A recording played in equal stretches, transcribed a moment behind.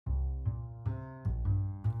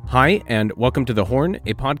Hi, and welcome to The Horn,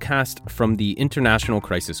 a podcast from the International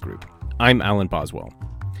Crisis Group. I'm Alan Boswell.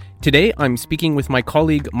 Today, I'm speaking with my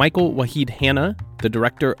colleague Michael Wahid Hanna, the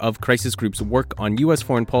director of Crisis Group's work on U.S.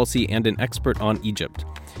 foreign policy and an expert on Egypt.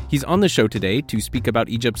 He's on the show today to speak about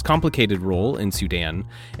Egypt's complicated role in Sudan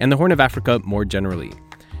and the Horn of Africa more generally.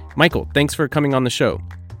 Michael, thanks for coming on the show.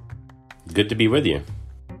 Good to be with you.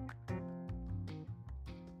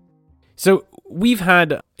 So we've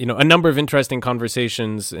had, a number of interesting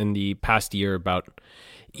conversations in the past year about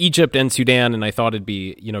Egypt and Sudan, and I thought it'd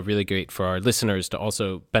be, really great for our listeners to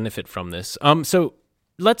also benefit from this. So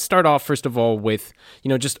let's start off, first of all, with,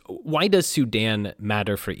 just why does Sudan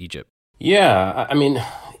matter for Egypt? Yeah,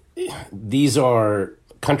 these are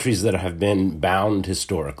countries that have been bound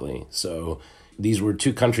historically. So these were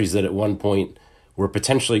two countries that at one point were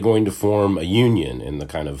potentially going to form a union in the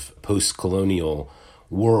kind of post-colonial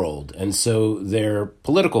world. And so their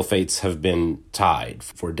political fates have been tied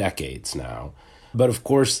for decades now. But of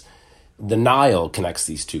course, the Nile connects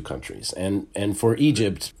these two countries. And for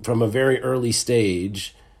Egypt, from a very early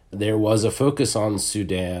stage, there was a focus on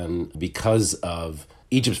Sudan because of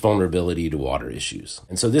Egypt's vulnerability to water issues.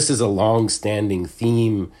 And so this is a long-standing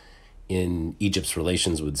theme in Egypt's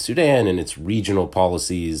relations with Sudan, and its regional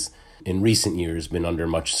policies in recent years been under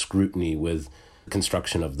much scrutiny with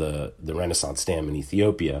construction of the Renaissance Dam in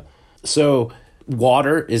Ethiopia. So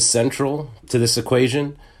water is central to this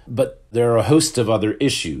equation, but there are a host of other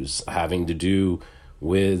issues having to do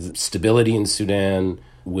with stability in Sudan,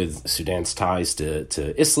 with Sudan's ties to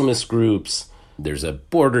Islamist groups. There's a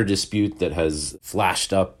border dispute that has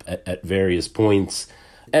flashed up at various points.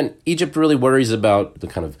 And Egypt really worries about the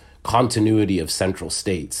kind of continuity of central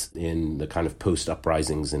states in the kind of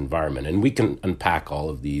post-uprisings environment. And we can unpack all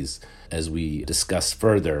of these as we discuss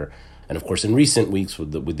further. And of course, in recent weeks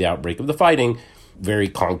with the outbreak of the fighting, very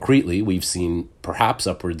concretely, we've seen perhaps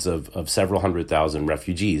upwards of several 100,000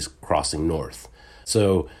 refugees crossing north.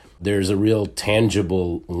 So there's a real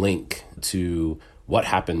tangible link to what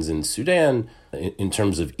happens in Sudan in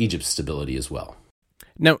terms of Egypt's stability as well.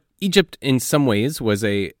 Now, Egypt, in some ways, was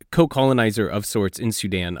a co-colonizer of sorts in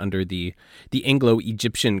Sudan under the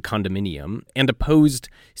Anglo-Egyptian condominium and opposed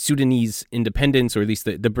Sudanese independence, or at least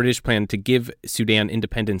the British plan to give Sudan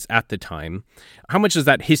independence at the time. How much does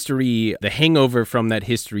that history, the hangover from that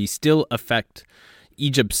history, still affect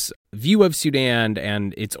Egypt's view of Sudan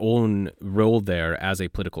and its own role there as a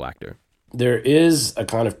political actor? There is a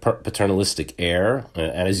kind of paternalistic air.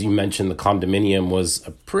 And as you mentioned, the condominium was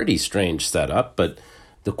a pretty strange setup, but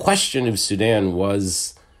the question of Sudan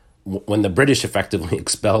was, when the British effectively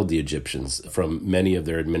expelled the Egyptians from many of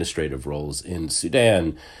their administrative roles in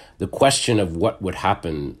Sudan, the question of what would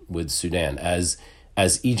happen with Sudan as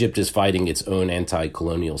Egypt is fighting its own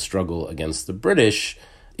anti-colonial struggle against the British,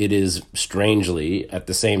 it is strangely, at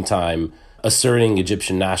the same time, asserting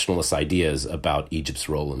Egyptian nationalist ideas about Egypt's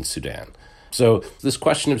role in Sudan. So this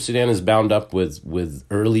question of Sudan is bound up with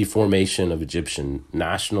early formation of Egyptian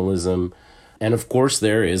nationalism. And of course,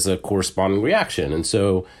 there is a corresponding reaction. And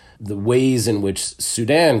so the ways in which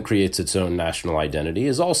Sudan creates its own national identity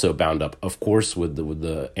is also bound up, of course, with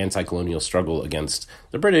the anti-colonial struggle against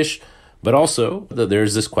the British, but also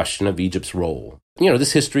there's this question of Egypt's role.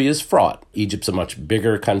 This history is fraught. Egypt's a much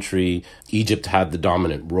bigger country. Egypt had the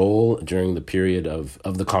dominant role during the period of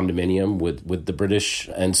the condominium with the British,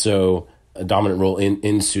 and so a dominant role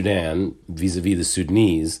in Sudan vis-a-vis the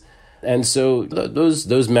Sudanese. And so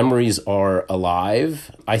those memories are alive.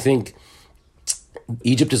 I think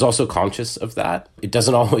Egypt is also conscious of that. It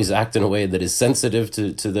doesn't always act in a way that is sensitive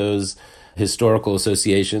to those historical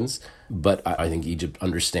associations, but I think Egypt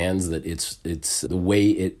understands that it's the way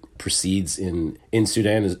it proceeds in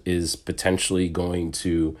Sudan is potentially going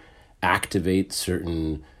to activate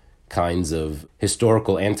certain kinds of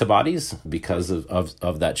historical antibodies because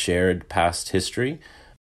of that shared past history.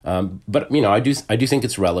 But I do think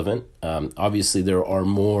it's relevant. Obviously, there are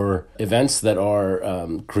more events that are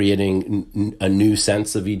creating a new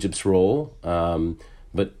sense of Egypt's role.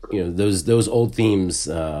 But those old themes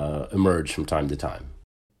emerge from time to time.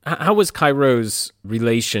 How was Cairo's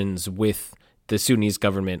relations with the Sudanese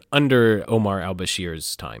government under Omar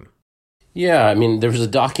al-Bashir's time? Yeah, there was a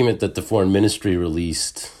document that the foreign ministry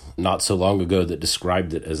released not so long ago that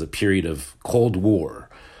described it as a period of Cold War.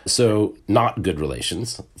 So not good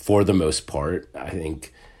relations for the most part. I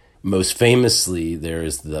think most famously, there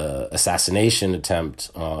is the assassination attempt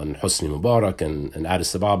on Hosni Mubarak and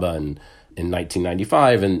Addis Ababa in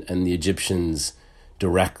 1995, and the Egyptians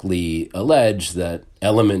directly allege that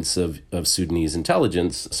elements of Sudanese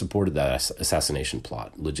intelligence supported that assassination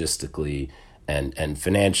plot logistically and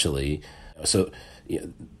financially. So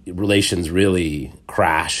relations really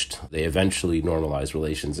crashed. They eventually normalized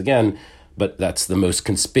relations again, but that's the most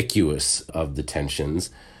conspicuous of the tensions.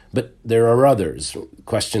 But there are others,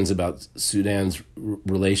 questions about Sudan's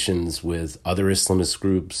relations with other Islamist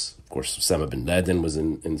groups. Of course, Osama bin Laden was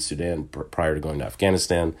in Sudan prior to going to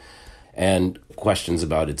Afghanistan, and questions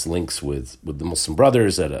about its links with the Muslim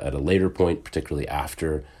Brothers at a later point, particularly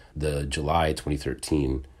after the July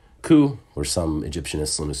 2013 coup, where some Egyptian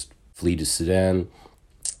Islamists flee to Sudan.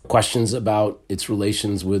 Questions about its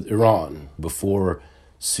relations with Iran before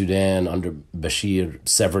Sudan under Bashir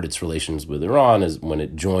severed its relations with Iran, as when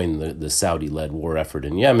it joined the Saudi-led war effort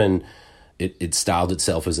in Yemen. It styled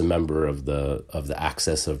itself as a member of the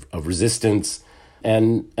Axis of Resistance,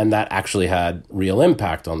 and that actually had real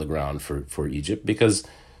impact on the ground for Egypt, because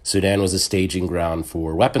Sudan was a staging ground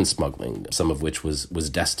for weapons smuggling, some of which was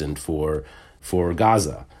destined for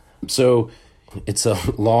Gaza. So it's a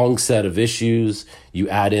long set of issues. You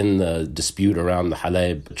add in the dispute around the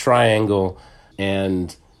Halab Triangle,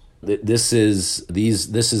 and this is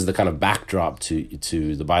the kind of backdrop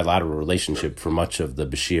to the bilateral relationship for much of the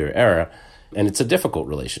Bashir era, and it's a difficult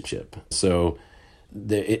relationship. So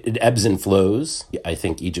it ebbs and flows. I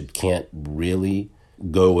think Egypt can't really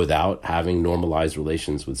go without having normalized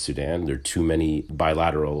relations with Sudan. There are too many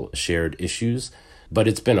bilateral shared issues, but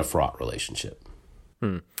it's been a fraught relationship.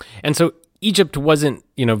 And so Egypt wasn't,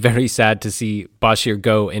 very sad to see Bashir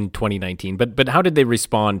go in 2019, but how did they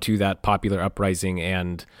respond to that popular uprising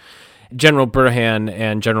and General Burhan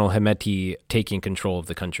and General Hemeti taking control of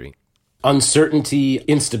the country? Uncertainty,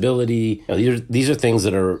 instability, these are things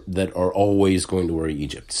that are always going to worry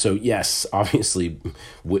Egypt. So yes, obviously,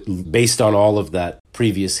 based on all of that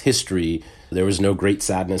previous history, there was no great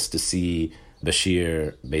sadness to see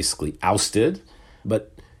Bashir basically ousted,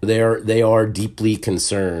 but they are deeply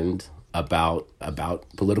concerned about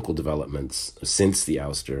political developments since the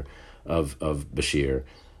ouster of Bashir,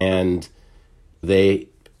 and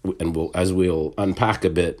as we'll unpack a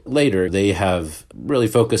bit later, they have really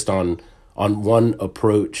focused on one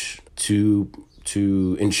approach to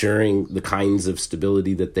ensuring the kinds of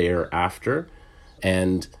stability that they are after,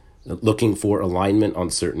 and looking for alignment on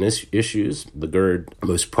certain issues, the GERD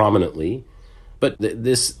most prominently. But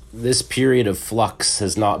this period of flux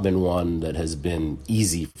has not been one that has been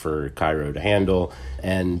easy for Cairo to handle,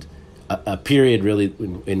 and a period really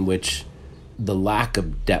in which the lack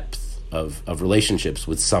of depth of relationships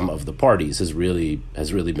with some of the parties has really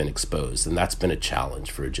been exposed, and that's been a challenge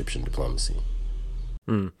for Egyptian diplomacy.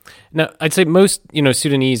 Now, I'd say most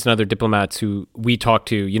Sudanese and other diplomats who we talk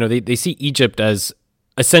to, they see Egypt as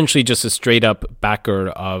essentially just a straight up backer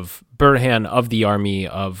of Burhan, of the army,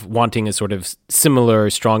 of wanting a sort of similar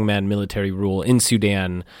strongman military rule in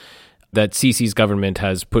Sudan that Sisi's government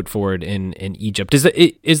has put forward in Egypt.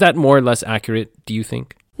 Is that more or less accurate, do you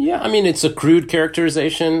think? Yeah, I mean, it's a crude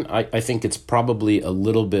characterization. I think it's probably a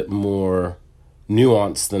little bit more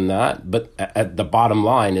nuanced than that. But at the bottom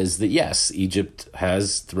line is that, yes, Egypt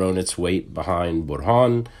has thrown its weight behind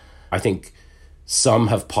Burhan. I think some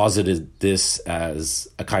have posited this as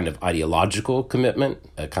a kind of ideological commitment,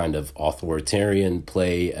 a kind of authoritarian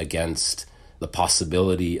play against the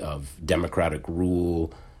possibility of democratic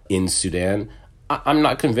rule in Sudan. I'm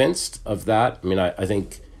not convinced of that. I mean, I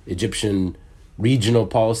think Egyptian regional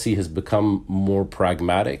policy has become more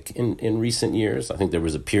pragmatic in recent years. I think there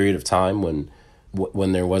was a period of time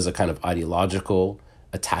when there was a kind of ideological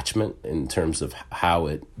attachment in terms of how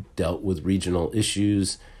it dealt with regional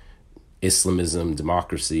issues, Islamism,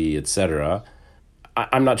 democracy, etc.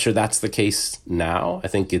 I'm not sure that's the case now. I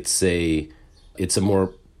think it's a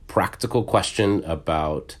more practical question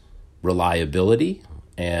about reliability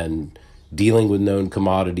and dealing with known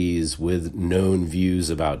commodities with known views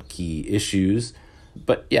about key issues.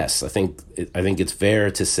 But yes, I think it's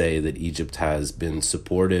fair to say that Egypt has been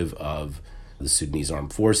supportive of the Sudanese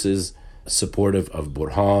armed forces, supportive of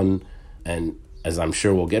Burhan, and as I'm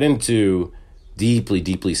sure we'll get into, deeply,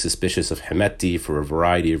 deeply suspicious of Hemeti for a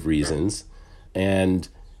variety of reasons. And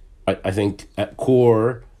I think at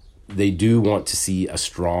core, they do want to see a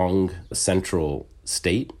strong central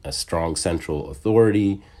state, a strong central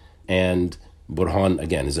authority. And Burhan,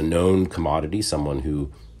 again, is a known commodity, someone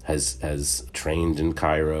who has trained in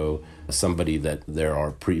Cairo, somebody that there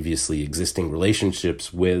are previously existing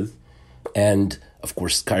relationships with. And of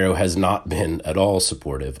course, Cairo has not been at all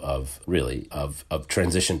supportive of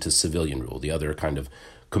transition to civilian rule, the other kind of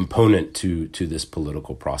component to this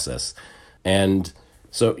political process. And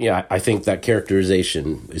so, yeah, I think that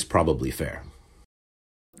characterization is probably fair.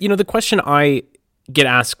 The question I get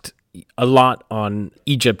asked a lot on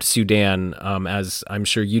Egypt, Sudan, as I'm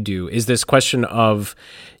sure you do, is this question of,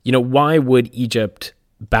 why would Egypt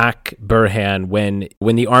back Burhan when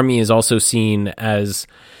the army is also seen as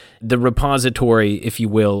the repository, if you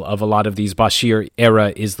will, of a lot of these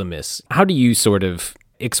Bashir-era Islamists? How do you sort of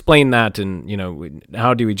explain that, and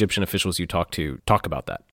how do Egyptian officials you talk about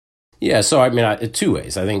that? Yeah, so I mean, two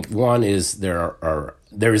ways. I think one is there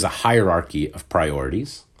is a hierarchy of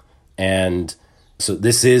priorities, and so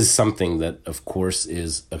this is something that, of course,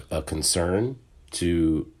 is a concern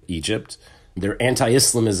to Egypt. Their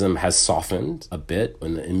anti-Islamism has softened a bit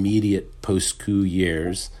in the immediate post-coup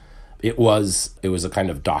years. It was a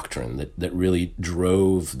kind of doctrine that really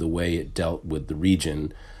drove the way it dealt with the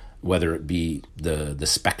region, whether it be the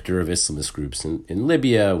specter of Islamist groups in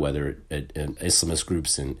Libya, whether it Islamist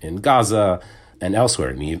groups in Gaza and elsewhere,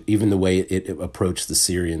 and even the way it approached the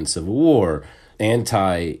Syrian civil war.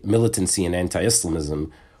 Anti-militancy and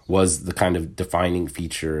anti-Islamism was the kind of defining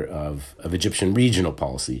feature of Egyptian regional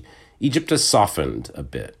policy. Egypt has softened a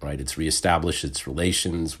bit, right? It's reestablished its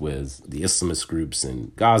relations with the Islamist groups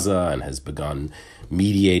in Gaza and has begun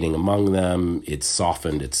mediating among them. It's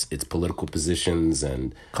softened its political positions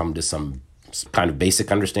and come to some kind of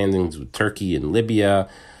basic understandings with Turkey and Libya.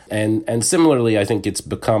 And similarly, I think it's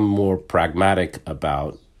become more pragmatic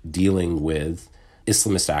about dealing with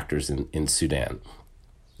Islamist actors in Sudan.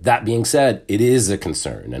 That being said, it is a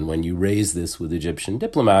concern. And when you raise this with Egyptian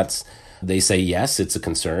diplomats, they say, yes, it's a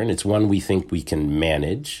concern. It's one we think we can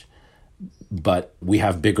manage, but we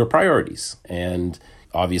have bigger priorities. And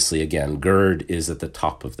obviously, again, GERD is at the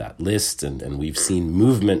top of that list. And we've seen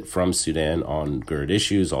movement from Sudan on GERD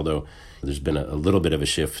issues, although there's been a little bit of a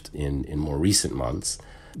shift in more recent months.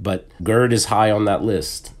 But GERD is high on that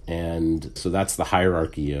list. And so that's the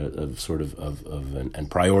hierarchy of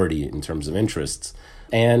priority in terms of interests.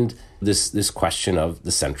 And this question of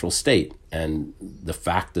the central state and the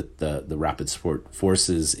fact that the rapid support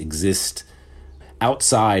forces exist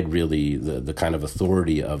outside really the kind of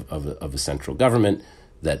authority of a central government,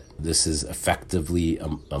 that this is effectively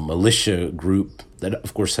a militia group that,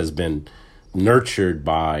 of course, has been nurtured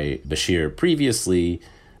by Bashir previously.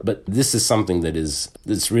 But this is something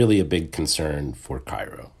that's really a big concern for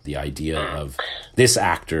Cairo. The idea of this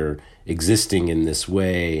actor existing in this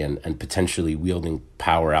way and potentially wielding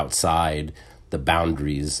power outside the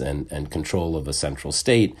boundaries and control of a central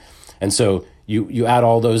state. And so you add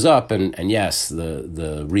all those up, and yes,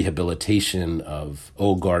 the rehabilitation of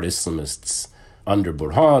old guard Islamists under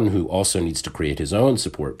Burhan, who also needs to create his own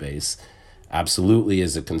support base, absolutely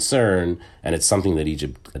is a concern, and it's something that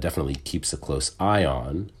Egypt definitely keeps a close eye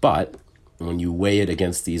on. But when you weigh it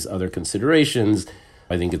against these other considerations,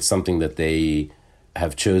 I think it's something that they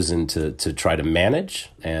have chosen to try to manage,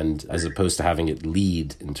 and as opposed to having it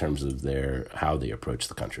lead in terms of how they approach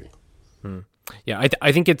the country. Yeah,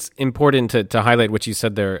 I think it's important to highlight what you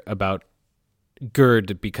said there about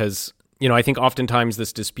GERD, because I think oftentimes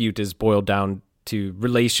this dispute is boiled down to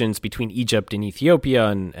relations between Egypt and Ethiopia,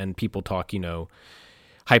 and people talk,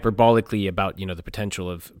 hyperbolically about, the potential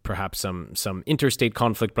of perhaps some interstate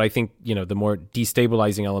conflict. But I think, the more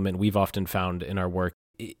destabilizing element we've often found in our work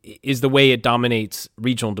is the way it dominates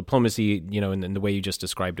regional diplomacy, and the way you just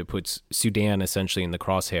described it puts Sudan essentially in the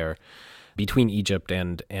crosshair between Egypt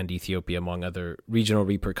and Ethiopia, among other regional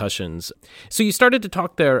repercussions. So you started to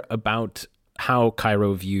talk there about how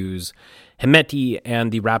Cairo views Hemeti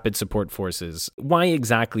and the rapid support forces. Why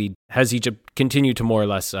exactly has Egypt continued to more or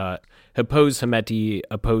less oppose Hemeti,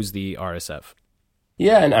 oppose the RSF?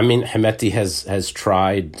 Yeah, and I mean, Hemeti has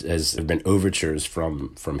tried, there have been overtures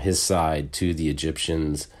from his side to the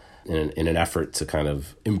Egyptians in an effort to kind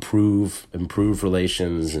of improve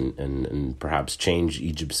relations and perhaps change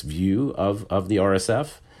Egypt's view of the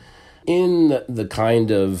RSF. In the kind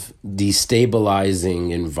of destabilizing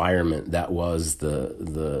environment that was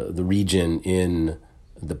the region in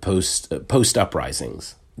the post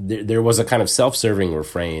uprisings, there was a kind of self-serving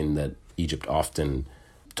refrain that Egypt often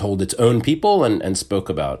told its own people and spoke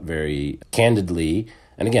about very candidly.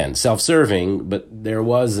 And again, self-serving, but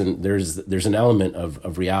there's an element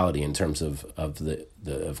of reality in terms of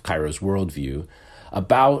Cairo's worldview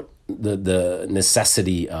about the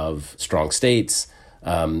necessity of strong states.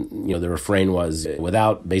 The refrain was,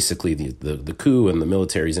 without basically the coup and the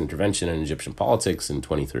military's intervention in Egyptian politics in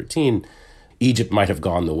 2013, Egypt might have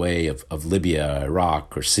gone the way of Libya,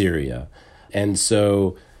 Iraq, or Syria. And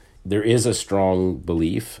so there is a strong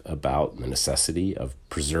belief about the necessity of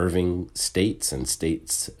preserving states and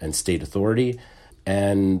state authority.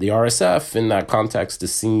 And the RSF in that context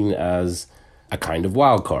is seen as a kind of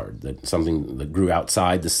wild card, that something that grew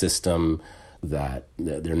outside the system, that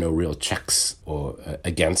there are no real checks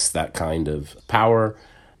against that kind of power.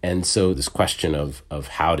 And so this question of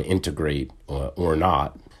how to integrate or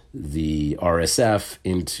not the RSF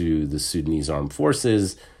into the Sudanese armed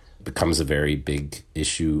forces becomes a very big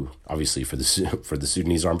issue, obviously for the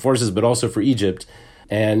Sudanese armed forces, but also for Egypt.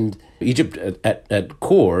 And Egypt, at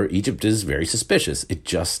core, Egypt is very suspicious. It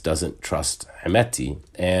just doesn't trust Hemeti.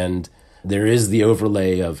 And there is the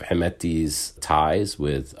overlay of Hemeti's ties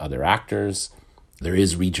with other actors. There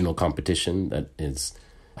is regional competition that has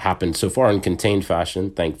happened so far in contained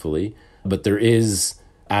fashion, thankfully. But there is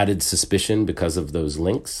added suspicion because of those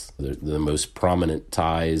links. The most prominent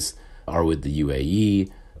ties are with the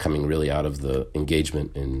UAE, coming really out of the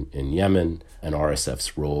engagement in Yemen and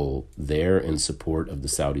RSF's role there in support of the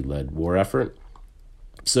Saudi-led war effort.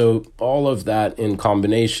 So all of that in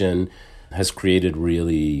combination has created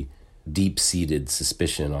really deep-seated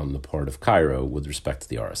suspicion on the part of Cairo with respect to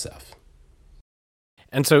the RSF.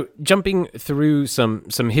 And so jumping through some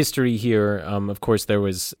history here, of course, there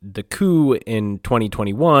was the coup in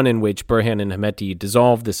 2021 in which Burhan and Hemeti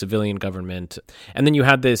dissolved the civilian government. And then you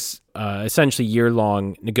had this essentially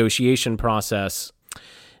year-long negotiation process,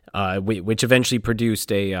 which eventually produced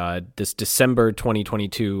this December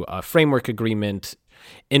 2022 framework agreement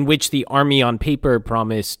in which the army on paper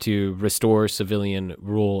promised to restore civilian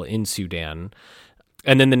rule in Sudan.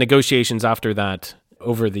 And then the negotiations after that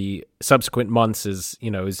over the subsequent months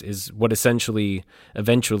is what essentially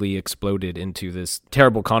eventually exploded into this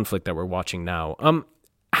terrible conflict that we're watching now.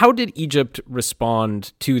 How did Egypt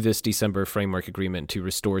respond to this December framework agreement to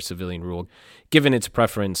restore civilian rule, given its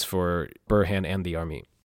preference for Burhan and the army?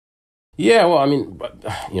 Yeah, well, I mean,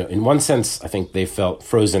 in one sense, I think they felt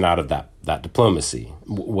frozen out of that diplomacy.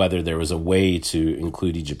 Whether there was a way to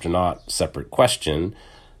include Egypt or not, separate question.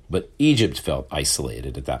 But Egypt felt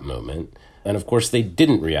isolated at that moment. And of course, they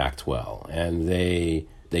didn't react well. And they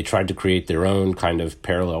tried to create their own kind of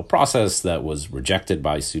parallel process that was rejected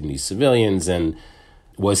by Sudanese civilians and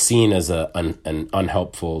was seen as an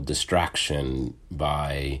unhelpful distraction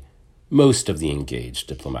by most of the engaged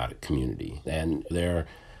diplomatic community. And they're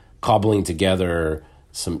cobbling together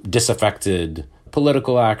some disaffected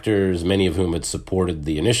political actors, many of whom had supported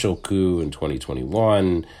the initial coup in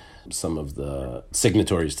 2021, some of the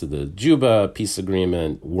signatories to the Juba peace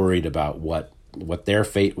agreement, worried about what their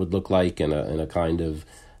fate would look like in a kind of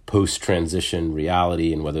post-transition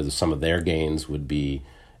reality and whether some of their gains would be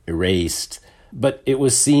erased. But it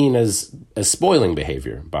was seen as spoiling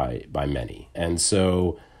behavior by many. And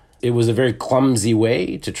so it was a very clumsy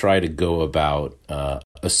way to try to go about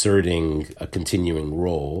asserting a continuing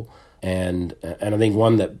role. And I think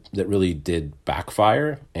one that really did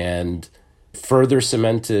backfire and further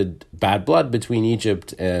cemented bad blood between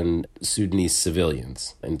Egypt and Sudanese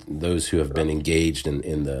civilians and those who have been engaged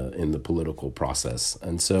in the political process.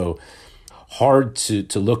 And so hard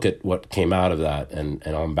to look at what came out of that and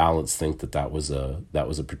on balance think that was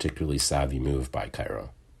a particularly savvy move by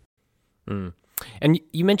Cairo. Mm. And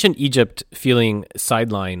you mentioned Egypt feeling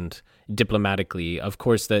sidelined diplomatically. Of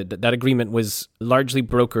course, that agreement was largely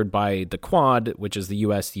brokered by the Quad, which is the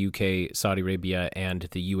US, the UK, Saudi Arabia, and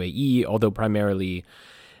the UAE, although primarily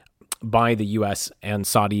by the US and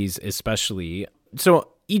Saudis especially. So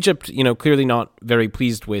Egypt, clearly not very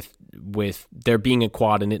pleased with there being a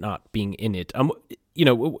Quad and it not being in it.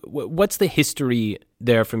 What's the history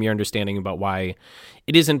there from your understanding about why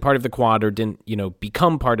it isn't part of the Quad or didn't,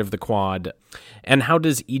 become part of the Quad? And how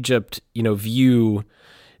does Egypt, view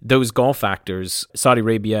those Gulf actors, Saudi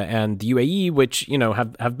Arabia and the UAE, which,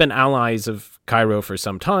 have been allies of Cairo for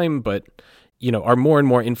some time, but, are more and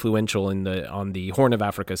more influential on the Horn of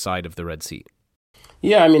Africa side of the Red Sea?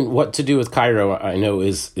 Yeah, I mean, what to do with Cairo, I know,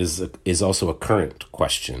 is also a current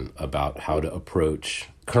question about how to approach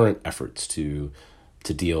current efforts to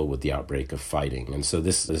deal with the outbreak of fighting. And so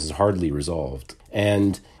this is hardly resolved.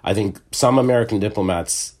 And I think some American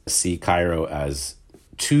diplomats see Cairo as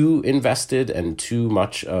too invested and too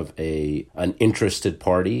much of an interested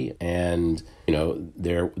party. And,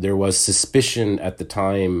 there was suspicion at the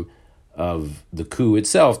time of the coup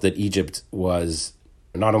itself that Egypt was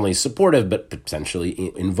not only supportive, but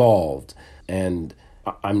potentially involved. And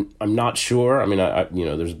I'm not sure. I mean,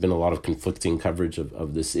 there's been a lot of conflicting coverage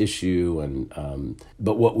of this issue,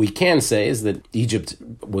 but what we can say is that Egypt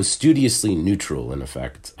was studiously neutral, in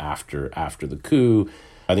effect, after the coup.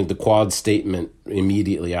 I think the Quad statement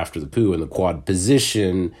immediately after the coup and the Quad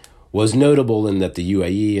position was notable in that the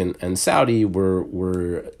UAE and Saudi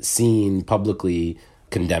were seen publicly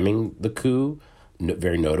condemning the coup,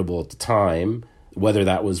 very notable at the time. Whether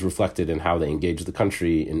that was reflected in how they engaged the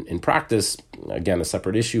country in practice, again, a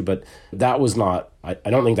separate issue, but that was not, I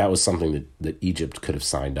don't think that was something that Egypt could have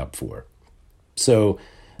signed up for. So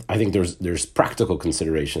I think there's practical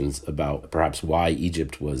considerations about perhaps why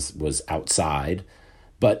Egypt was outside,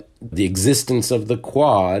 but the existence of the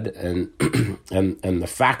Quad and and the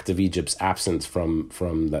fact of Egypt's absence from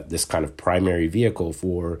this kind of primary vehicle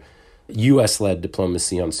for U.S.-led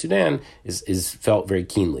diplomacy on Sudan is felt very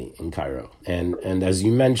keenly in Cairo. And as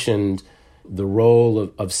you mentioned, the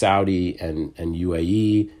role of Saudi and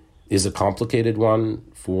UAE is a complicated one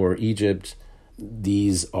for Egypt.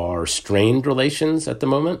 These are strained relations at the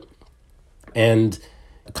moment. And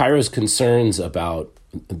Cairo's concerns about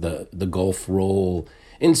the Gulf role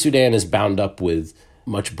in Sudan is bound up with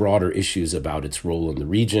much broader issues about its role in the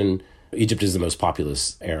region. Egypt is the most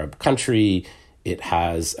populous Arab country. It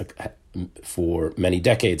has, for many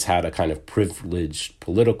decades, had a kind of privileged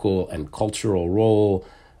political and cultural role.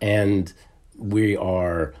 And we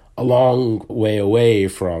are a long way away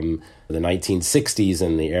from the 1960s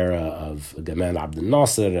and the era of Gamal Abdel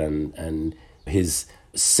Nasser and his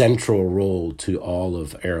central role to all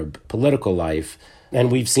of Arab political life.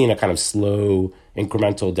 And we've seen a kind of slow,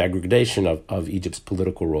 incremental degradation of Egypt's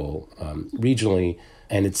political role regionally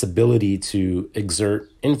and its ability to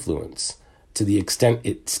exert influence. To the extent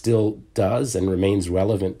it still does and remains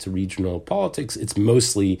relevant to regional politics, it's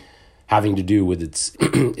mostly having to do with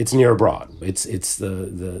its near abroad. It's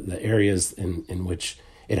the areas in which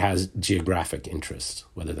it has geographic interest,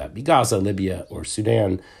 whether that be Gaza, Libya, or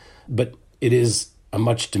Sudan. But it is a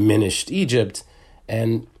much diminished Egypt.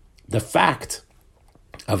 And the fact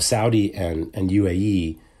of Saudi and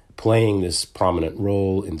UAE playing this prominent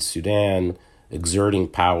role in Sudan, exerting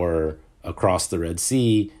power across the Red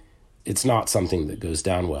Sea, it's not something that goes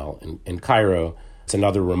down well in Cairo. It's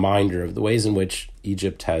another reminder of the ways in which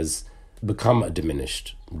Egypt has become a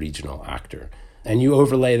diminished regional actor. And you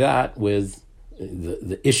overlay that with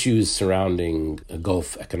the issues surrounding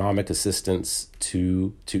Gulf economic assistance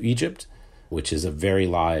to Egypt, which is a very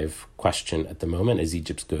live question at the moment as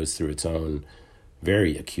Egypt goes through its own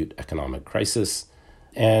very acute economic crisis.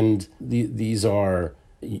 And these are,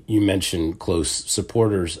 you mentioned close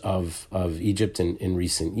supporters of Egypt in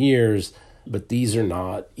recent years, but these are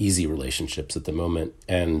not easy relationships at the moment.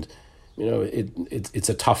 And it's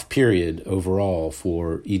a tough period overall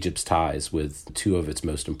for Egypt's ties with two of its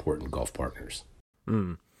most important Gulf partners.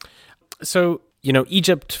 Mm. So,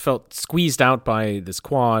 Egypt felt squeezed out by this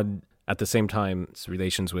Quad. At the same time, its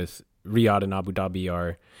relations with Riyadh and Abu Dhabi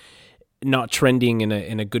are not trending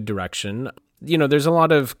in a good direction. There's a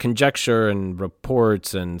lot of conjecture and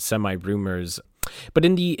reports and semi-rumors. But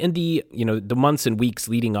in the months and weeks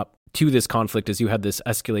leading up to this conflict, as you had this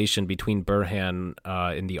escalation between Burhan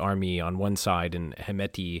in the army on one side and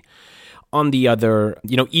Hemeti on the other,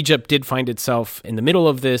 Egypt did find itself in the middle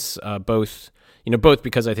of this, both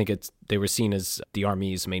because I think they were seen as the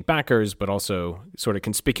army's main backers, but also sort of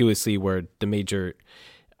conspicuously were the major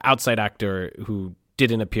outside actor who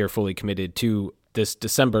didn't appear fully committed to this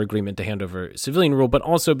December agreement to hand over civilian rule, but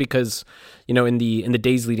also because, in the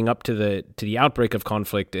days leading up to the outbreak of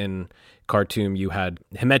conflict in Khartoum, you had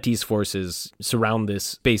Hemeti's forces surround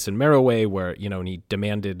this base in Merowe, where and he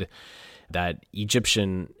demanded that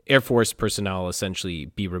Egyptian Air Force personnel essentially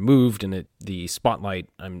be removed, and the spotlight,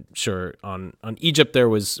 I'm sure, on Egypt there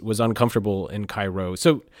was uncomfortable in Cairo.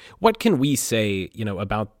 So, what can we say,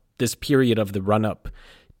 about this period of the run-up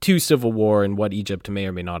to civil war and what Egypt may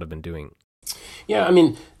or may not have been doing? Yeah, I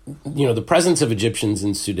mean, the presence of Egyptians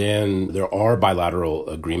in Sudan, there are bilateral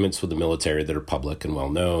agreements with the military that are public and well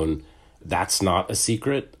known. That's not a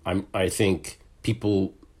secret. I think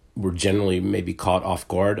people were generally maybe caught off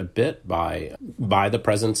guard a bit by the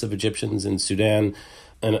presence of Egyptians in Sudan.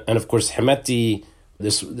 And of course, Hemeti,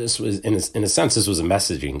 this was, in a sense, this was a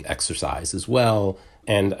messaging exercise as well,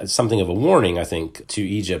 and something of a warning, I think, to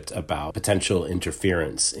Egypt about potential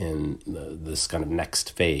interference in this kind of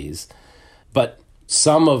next phase. But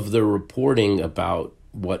some of the reporting about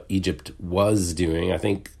what Egypt was doing, I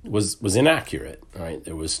think, was inaccurate, right?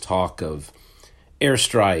 There was talk of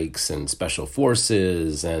airstrikes and special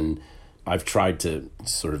forces, and I've tried to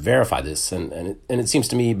sort of verify this, and it seems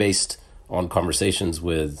to me, based on conversations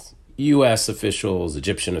with U.S. officials,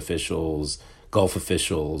 Egyptian officials, Gulf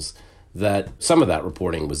officials, that some of that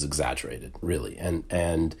reporting was exaggerated, really,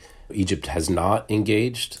 and Egypt has not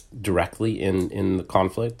engaged directly in the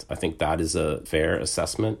conflict. I think that is a fair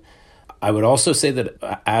assessment. I would also say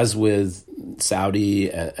that, as with Saudi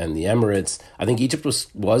and the Emirates, I think Egypt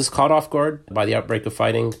was caught off guard by the outbreak of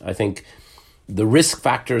fighting. I think the risk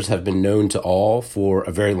factors have been known to all for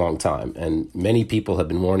a very long time, and many people have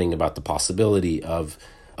been warning about the possibility of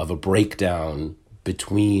a breakdown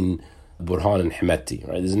between Burhan and Hemeti,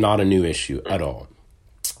 right? This is not a new issue at all.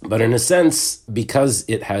 But in a sense, because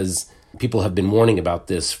people have been warning about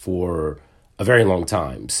this for a very long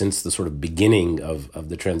time, since the sort of beginning of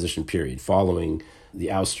the transition period following the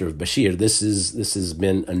ouster of Bashir, this has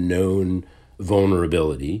been a known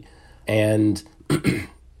vulnerability. And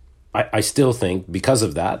I still think, because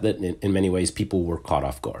of that in many ways people were caught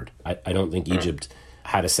off guard. I don't think Egypt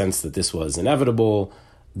had a sense that this was inevitable.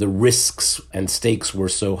 The risks and stakes were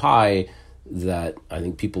so high that I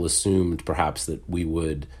think people assumed perhaps that we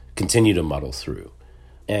would continue to muddle through.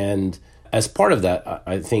 And as part of that,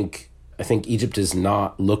 I think Egypt is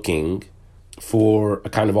not looking for a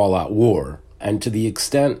kind of all-out war. And to the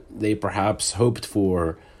extent they perhaps hoped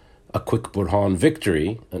for a quick Burhan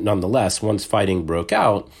victory, nonetheless, once fighting broke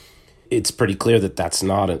out, it's pretty clear that that's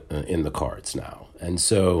not in the cards now. And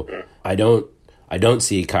so I don't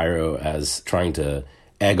see Cairo as trying to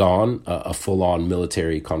egg on a full-on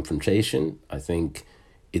military confrontation. I think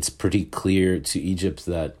it's pretty clear to Egypt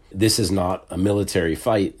that this is not a military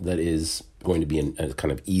fight that is going to be a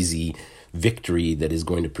kind of easy victory that is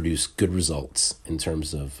going to produce good results in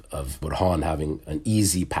terms of Burhan having an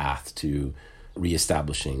easy path to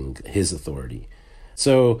reestablishing his authority.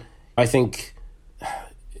 So I think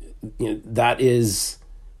that is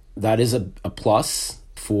a plus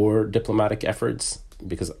for diplomatic efforts,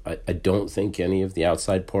 because I don't think any of the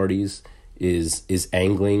outside parties is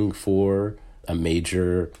angling for a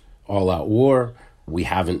major all-out war. We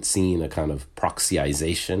haven't seen a kind of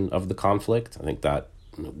proxyization of the conflict. I think that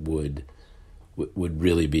would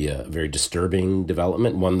really be a very disturbing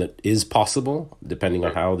development, one that is possible depending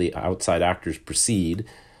on how the outside actors proceed.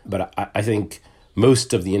 But I think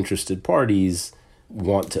most of the interested parties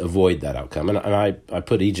want to avoid that outcome. And I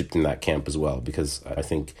put Egypt in that camp as well, because I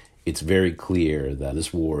think it's very clear that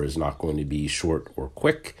this war is not going to be short or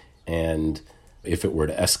quick, and if it were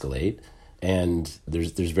to escalate, and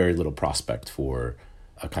there's very little prospect for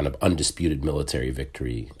a kind of undisputed military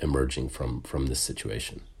victory emerging from this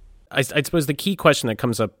situation. I suppose the key question that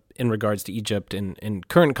comes up in regards to Egypt in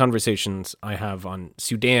current conversations I have on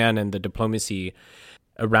Sudan and the diplomacy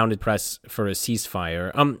around it press for a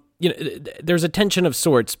ceasefire, there's a tension of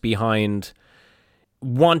sorts behind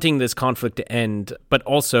wanting this conflict to end, but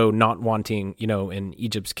also not wanting, in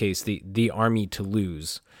Egypt's case, the army to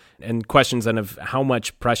lose. And questions then of how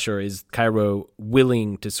much pressure is Cairo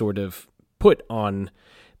willing to sort of put on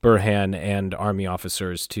Burhan and army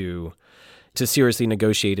officers to seriously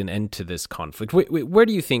negotiate an end to this conflict. Where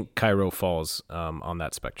do you think Cairo falls on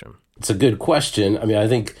that spectrum? It's a good question. I mean, I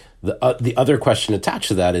think the other question attached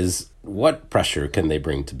to that is, what pressure can they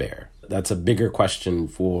bring to bear? That's a bigger question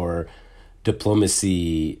for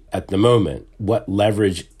diplomacy at the moment. What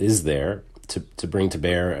leverage is there to bring to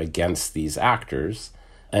bear against these actors,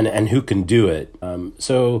 and who can do it? I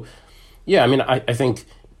think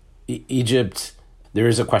Egypt, there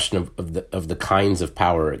is a question of the kinds of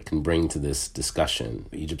power it can bring to this discussion.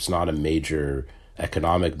 Egypt's not a major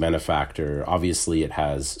economic benefactor. Obviously, it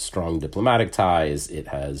has strong diplomatic ties. It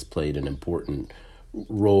has played an important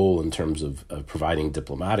role in terms of providing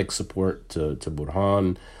diplomatic support to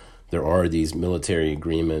Burhan. There are these military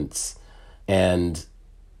agreements, and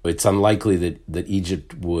it's unlikely that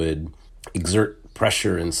Egypt would exert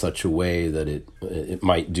pressure in such a way that it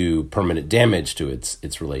might do permanent damage to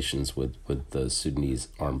its relations with the Sudanese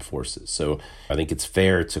armed forces. So I think it's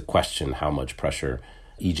fair to question how much pressure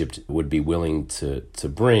Egypt would be willing to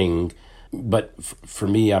bring. But for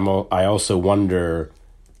me, I also wonder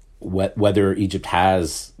whether Egypt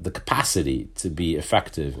has the capacity to be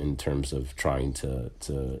effective in terms of trying to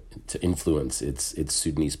influence its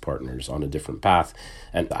Sudanese partners on a different path.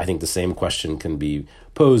 And I think the same question can be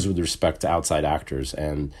posed with respect to outside actors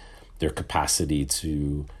and their capacity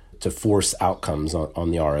to force outcomes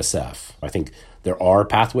on the RSF. I think there are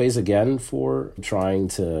pathways, again, for trying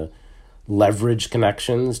to leverage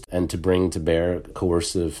connections and to bring to bear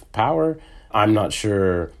coercive power. I'm not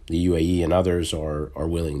sure the UAE and others are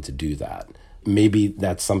willing to do that. Maybe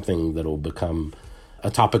that's something that will become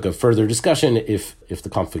a topic of further discussion if the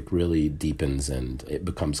conflict really deepens and it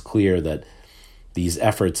becomes clear that these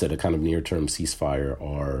efforts at a kind of near-term ceasefire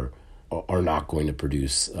are not going to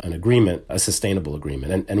produce an agreement, a sustainable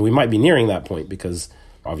agreement. And we might be nearing that point, because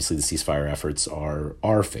obviously the ceasefire efforts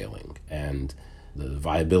are failing, and the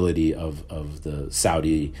viability of the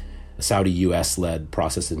Saudi-US-led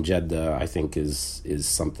process in Jeddah, I think, is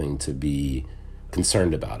something to be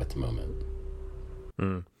concerned about at the moment.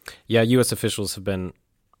 Yeah, U.S. officials have been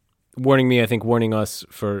warning us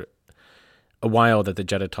for a while that the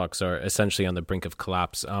Jeddah talks are essentially on the brink of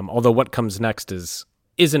collapse. Although what comes next is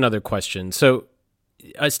another question. So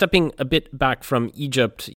stepping a bit back from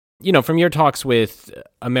Egypt, From your talks with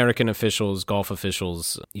American officials, Gulf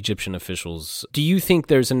officials, Egyptian officials, do you think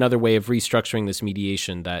there's another way of restructuring this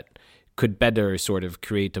mediation that could better sort of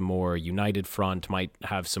create a more united front, might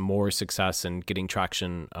have some more success in getting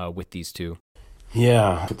traction with these two?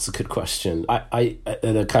 Yeah, it's a good question.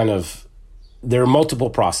 There are multiple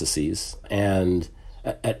processes, and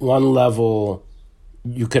at one level,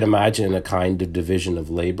 you could imagine a kind of division of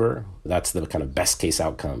labor. That's the kind of best case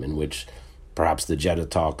outcome, in which perhaps the Jeddah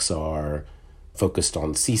talks are focused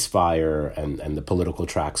on ceasefire and the political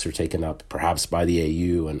tracks are taken up perhaps by the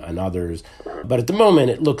AU and others. But at the moment,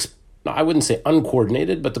 it looks, I wouldn't say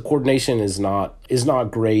uncoordinated, but the coordination is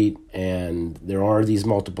not great, and there are these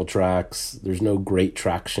multiple tracks. There's no great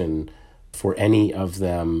traction for any of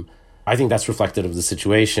them. I think that's reflective of the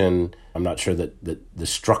situation. I'm not sure that the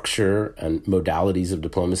structure and modalities of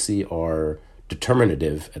diplomacy are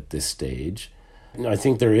determinative at this stage. I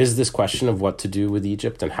think there is this question of what to do with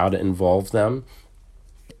Egypt and how to involve them,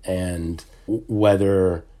 and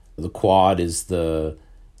whether the Quad is the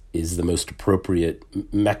most appropriate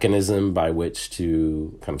mechanism by which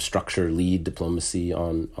to kind of structure lead diplomacy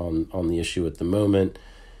on the issue at the moment.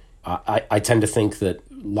 I tend to think that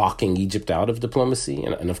locking Egypt out of diplomacy,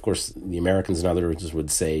 and of course the Americans and others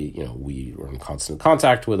would say, we are in constant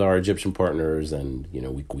contact with our Egyptian partners, and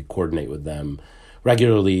we coordinate with them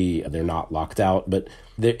regularly. They're not locked out, but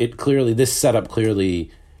this setup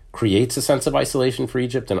clearly creates a sense of isolation for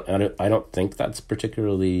Egypt, and I don't think that's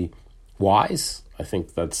particularly wise. I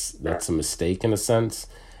think that's a mistake in a sense.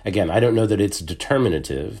 Again, I don't know that it's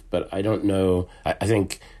determinative, but I don't know. I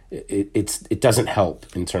think it doesn't help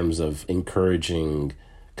in terms of encouraging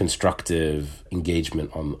constructive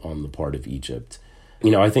engagement on the part of Egypt.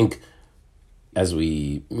 I think, as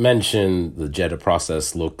we mentioned, the Jeddah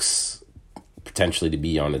process looks potentially to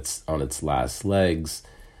be on its last legs.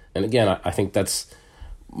 And again, I think that's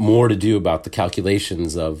more to do about the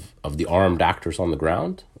calculations of the armed actors on the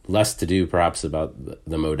ground, less to do perhaps about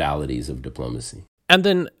the modalities of diplomacy. And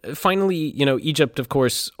then finally, Egypt, of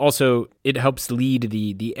course, also it helps lead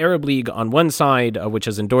the Arab League on one side, which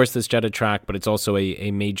has endorsed this Jeddah track, but it's also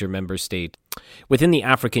a major member state within the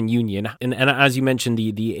African Union. And as you mentioned,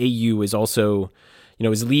 the AU is also,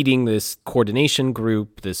 is leading this coordination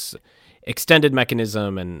group, this extended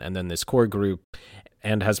mechanism, and then this core group,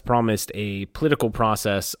 and has promised a political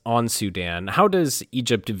process on Sudan. How does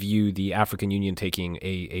Egypt view the African Union taking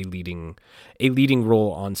a leading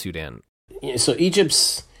role on Sudan? So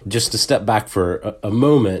Egypt's, just to step back for a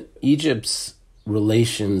moment, Egypt's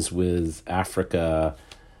relations with Africa,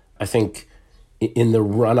 I think in the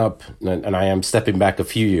run-up, and I am stepping back a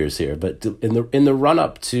few years here, but in the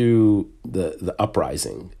run-up to the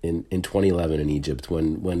uprising in 2011 in Egypt,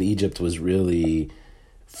 when Egypt was really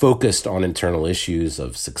focused on internal issues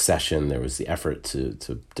of succession, there was the effort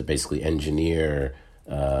to basically engineer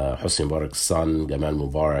Hosni Mubarak's son, Gamal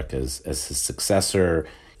Mubarak, as his successor.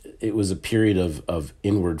 It was a period of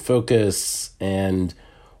inward focus, and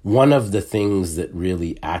one of the things that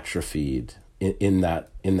really atrophied in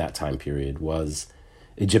that time period was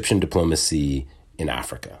Egyptian diplomacy in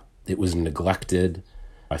Africa. It was neglected.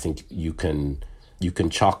 I think you can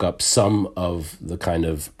chalk up some of the kind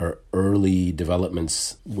of early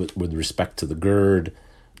developments with respect to the GERD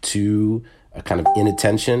to a kind of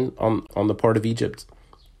inattention on the part of Egypt.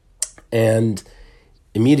 And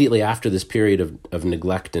immediately after this period of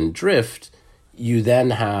neglect and drift, you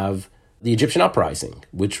then have the Egyptian uprising,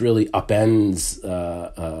 which really upends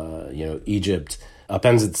Egypt,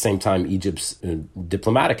 upends at the same time Egypt's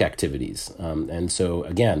diplomatic activities. And so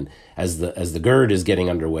again, as the GERD is getting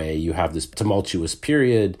underway, you have this tumultuous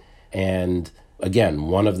period. And again,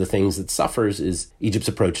 one of the things that suffers is Egypt's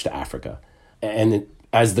approach to Africa. And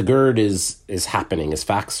as the GERD is happening, as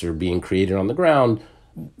facts are being created on the ground,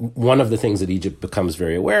 one of the things that Egypt becomes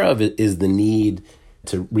very aware of is the need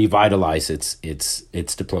to revitalize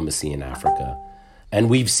its diplomacy in Africa. And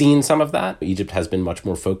we've seen some of that. Egypt has been much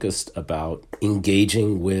more focused about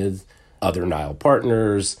engaging with other Nile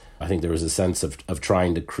partners. I think there was a sense of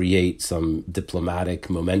trying to create some diplomatic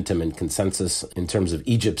momentum and consensus in terms of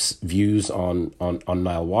Egypt's views on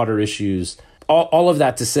Nile water issues. All of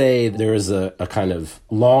that to say, there is a kind of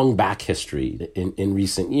long back history in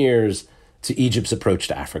recent years to Egypt's approach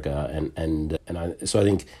to Africa. So I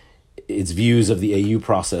think its views of the AU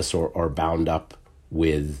process are bound up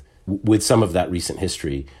with some of that recent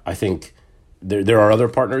history. I think there are other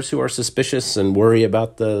partners who are suspicious and worry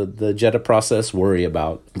about the Jeddah process, worry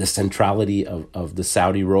about the centrality of the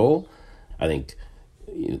Saudi role. I think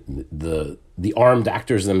the armed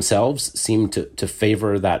actors themselves seem to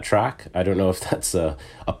favor that track. I don't know if that's a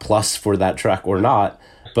plus for that track or not,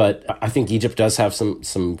 But I think Egypt does have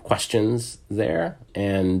some questions there,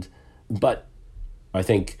 but I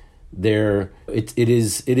think it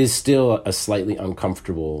is still a slightly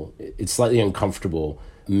uncomfortable. It's slightly uncomfortable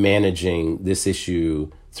managing this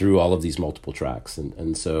issue through all of these multiple tracks,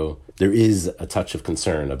 and so there is a touch of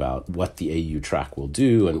concern about what the AU track will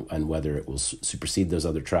do and whether it will supersede those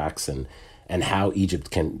other tracks and how Egypt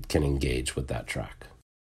can engage with that track.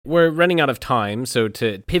 We're running out of time, so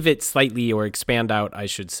to pivot slightly or expand out, I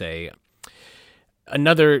should say,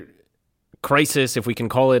 another crisis, if we can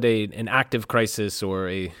call it an active crisis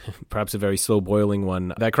or perhaps a very slow-boiling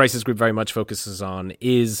one, that crisis group very much focuses on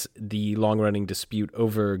is the long-running dispute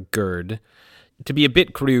over GERD. To be a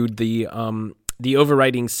bit crude, the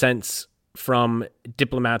overriding sense from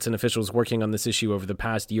diplomats and officials working on this issue over the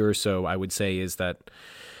past year or so, I would say, is that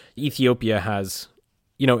Ethiopia has,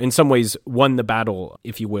 in some ways won the battle,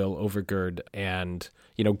 if you will, over GERD. And,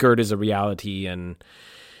 GERD is a reality, and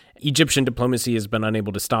Egyptian diplomacy has been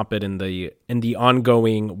unable to stop it in the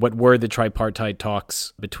ongoing, what were the tripartite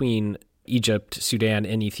talks between Egypt, Sudan,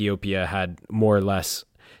 and Ethiopia had more or less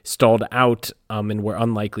stalled out and were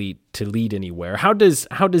unlikely to lead anywhere. How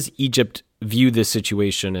does Egypt view this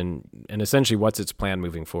situation and essentially what's its plan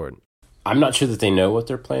moving forward? I'm not sure that they know what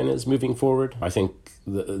their plan is moving forward. I think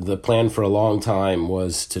the plan for a long time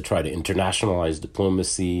was to try to internationalize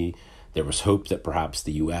diplomacy. There was hope that perhaps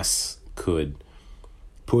the U.S. could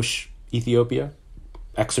push Ethiopia,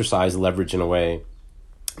 exercise leverage in a way.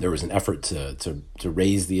 There was an effort to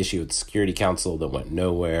raise the issue at the Security Council that went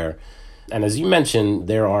nowhere. And as you mentioned,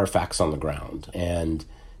 there are facts on the ground. And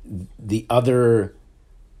the other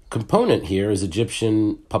component here is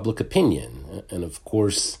Egyptian public opinion. And of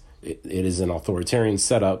course, it is an authoritarian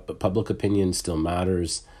setup, but public opinion still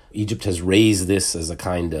matters. Egypt has raised this as a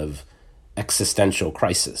kind of existential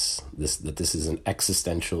crisis, that this is an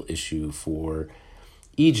existential issue for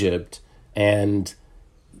Egypt. And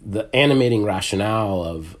the animating rationale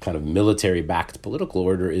of kind of military-backed political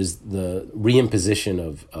order is the reimposition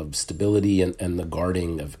of stability and the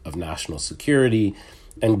guarding of national security.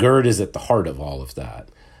 And GERD is at the heart of all of that.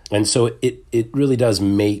 And so it really does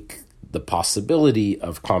make the possibility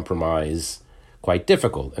of compromise quite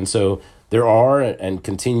difficult. And so there are and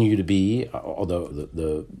continue to be, although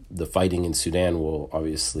the fighting in Sudan will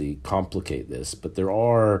obviously complicate this, but there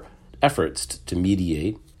are efforts to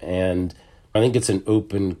mediate. And I think it's an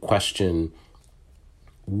open question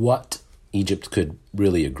what Egypt could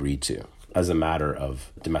really agree to as a matter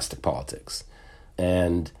of domestic politics.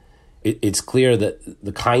 And it's clear that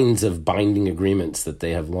the kinds of binding agreements that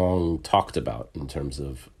they have long talked about in terms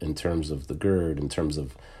of the GERD, in terms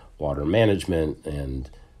of water management, and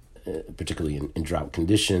particularly in drought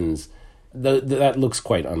conditions, that looks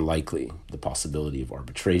quite unlikely. The possibility of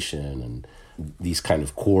arbitration and these kind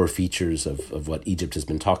of core features of what Egypt has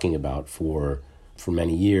been talking about for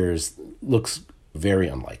many years looks very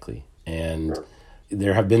unlikely. And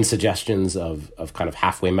there have been suggestions of kind of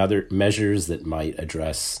halfway measures that might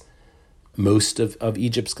address most of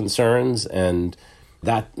Egypt's concerns, and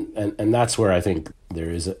that's where I think there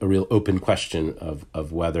is a real open question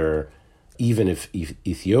of whether, even if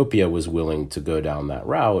Ethiopia was willing to go down that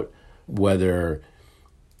route, whether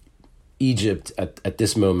Egypt at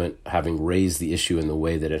this moment, having raised the issue in the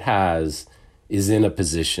way that it has, is in a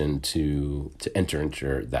position to enter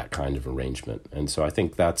into that kind of arrangement. And so I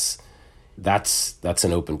think that's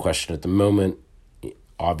an open question at the moment.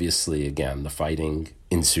 Obviously, again, the fighting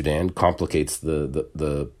in Sudan complicates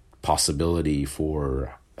the possibility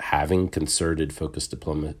for having concerted, focused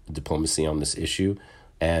diplomacy on this issue.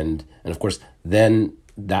 And of course, then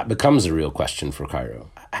that becomes a real question for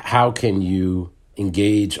Cairo. How can you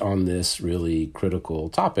engage on this really critical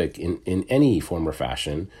topic in any form or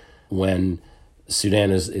fashion when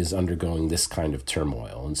Sudan is undergoing this kind of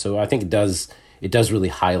turmoil? And so I think it does really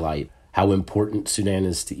highlight how important Sudan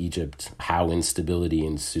is to Egypt, how instability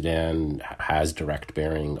in Sudan has direct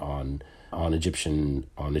bearing on Egyptian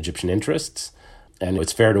interests. And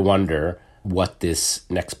it's fair to wonder what this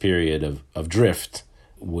next period of drift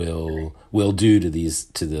will do to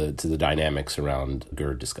the dynamics around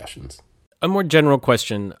GERD discussions. A more general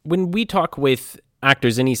question. When we talk with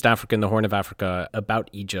actors in East Africa and the Horn of Africa about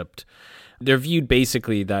Egypt, they're viewed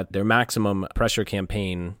basically that their maximum pressure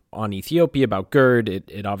campaign on Ethiopia about GERD,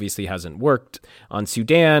 it obviously hasn't worked. On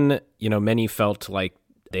Sudan, many felt like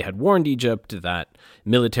they had warned Egypt that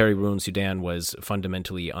military rule in Sudan was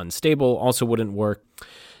fundamentally unstable, also wouldn't work.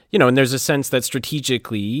 And there's a sense that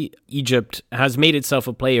strategically Egypt has made itself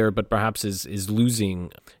a player, but perhaps is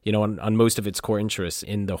losing, on most of its core interests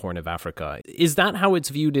in the Horn of Africa. Is that how it's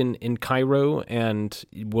viewed in Cairo? And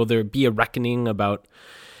will there be a reckoning about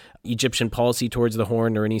Egyptian policy towards the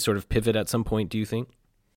Horn or any sort of pivot at some point, do you think?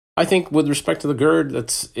 I think with respect to the GERD,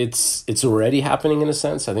 it's already happening in a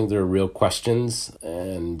sense. I think there are real questions,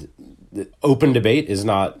 and the open debate is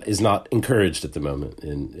not encouraged at the moment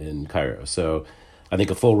in Cairo. So I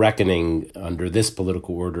think a full reckoning under this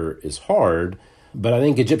political order is hard, but I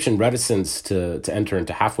think Egyptian reticence to enter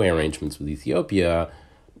into halfway arrangements with Ethiopia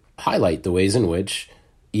highlight the ways in which,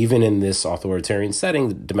 even in this authoritarian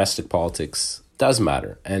setting, domestic politics does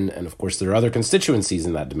matter. And of course, there are other constituencies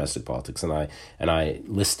in that domestic politics, and I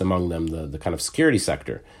list among them the kind of security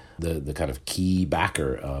sector, the kind of key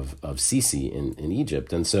backer of Sisi in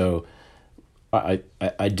Egypt. And so I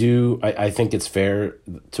think it's fair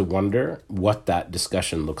to wonder what that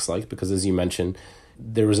discussion looks like, because as you mentioned,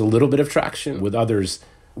 there was a little bit of traction with others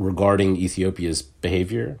regarding Ethiopia's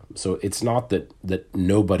behavior. So it's not that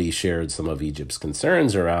nobody shared some of Egypt's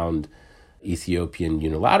concerns around Ethiopian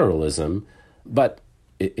unilateralism, but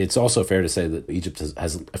it's also fair to say that Egypt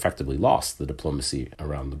has effectively lost the diplomacy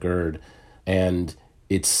around the GERD, and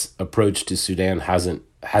its approach to Sudan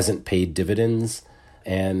hasn't paid dividends.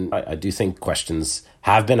 And I do think questions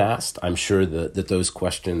have been asked. I'm sure that those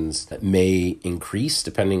questions may increase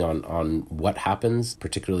depending on what happens,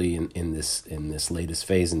 particularly in this latest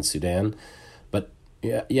phase in Sudan. But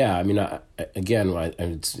yeah, I mean,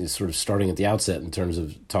 it's sort of starting at the outset in terms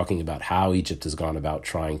of talking about how Egypt has gone about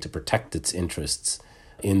trying to protect its interests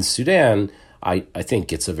in Sudan. I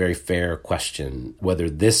think it's a very fair question whether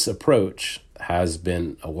this approach has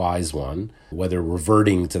been a wise one, whether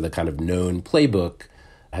reverting to the kind of known playbook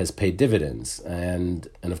has paid dividends. And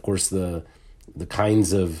of course, the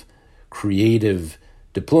kinds of creative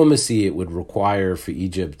diplomacy it would require for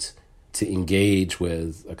Egypt to engage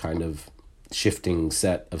with a kind of shifting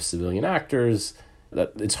set of civilian actors,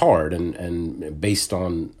 that it's hard. And based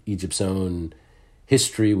on Egypt's own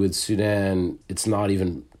history with Sudan, it's not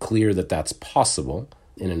even clear that that's possible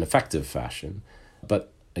in an effective fashion.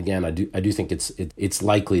 But again, I do think it's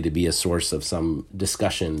likely to be a source of some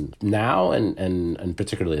discussion now and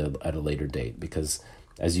particularly at a later date, because,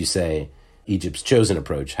 as you say, Egypt's chosen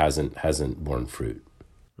approach hasn't borne fruit.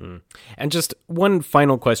 And just one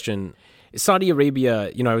final question. Saudi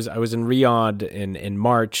Arabia, I was in Riyadh in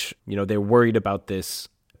March. They're worried about this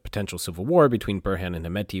potential civil war between Burhan and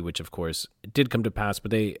Hemeti, which of course did come to pass.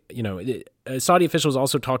 But Saudi officials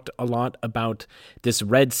also talked a lot about this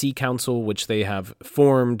Red Sea Council, which they have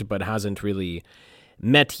formed but hasn't really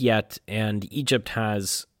met yet. And Egypt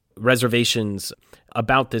has reservations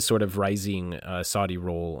about this sort of rising Saudi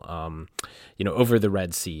role, over the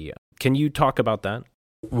Red Sea. Can you talk about that?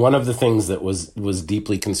 One of the things that was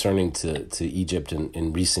deeply concerning to Egypt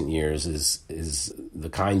in recent years is the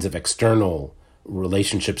kinds of external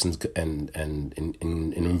relationships and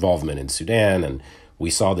involvement in Sudan. And we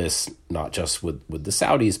saw this not just with the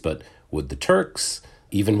Saudis, but with the Turks,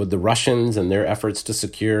 even with the Russians and their efforts to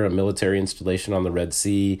secure a military installation on the Red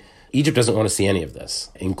Sea. Egypt doesn't want to see any of this,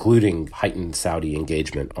 including heightened Saudi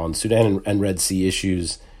engagement on Sudan and Red Sea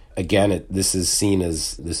issues. Again, this is seen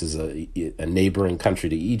as a neighboring country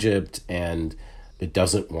to Egypt, and it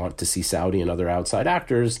doesn't want to see Saudi and other outside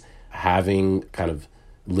actors having kind of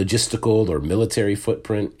logistical or military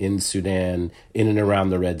footprint in Sudan, in and around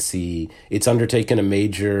the Red Sea. It's undertaken a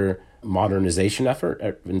major modernization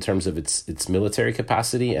effort in terms of its military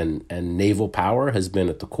capacity, and naval power has been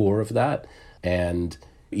at the core of that. And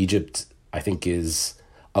Egypt, I think, is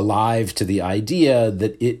alive to the idea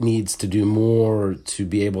that it needs to do more to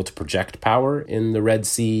be able to project power in the Red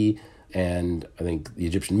Sea. And I think the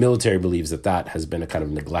Egyptian military believes that has been a kind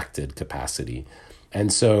of neglected capacity.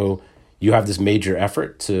 And so you have this major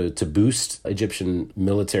effort to boost Egyptian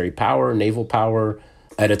military power, naval power,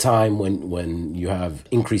 at a time when you have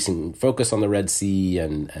increasing focus on the Red Sea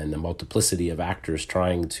and a multiplicity of actors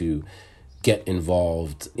trying to get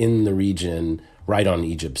involved in the region right on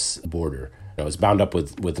Egypt's border. It's bound up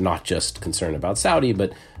with not just concern about Saudi,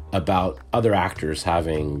 but about other actors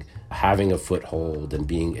having a foothold and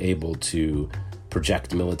being able to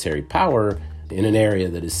project military power in an area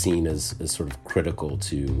that is seen as sort of critical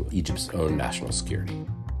to Egypt's own national security.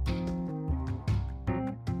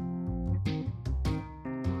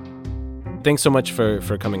 Thanks so much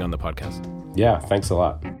for coming on the podcast. Yeah, thanks a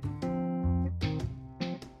lot.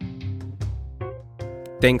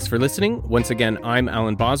 Thanks for listening. Once again, I'm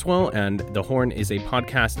Alan Boswell, and The Horn is a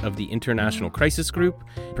podcast of the International Crisis Group,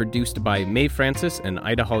 produced by Mae Francis and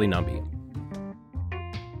Ida Holly-Nambi.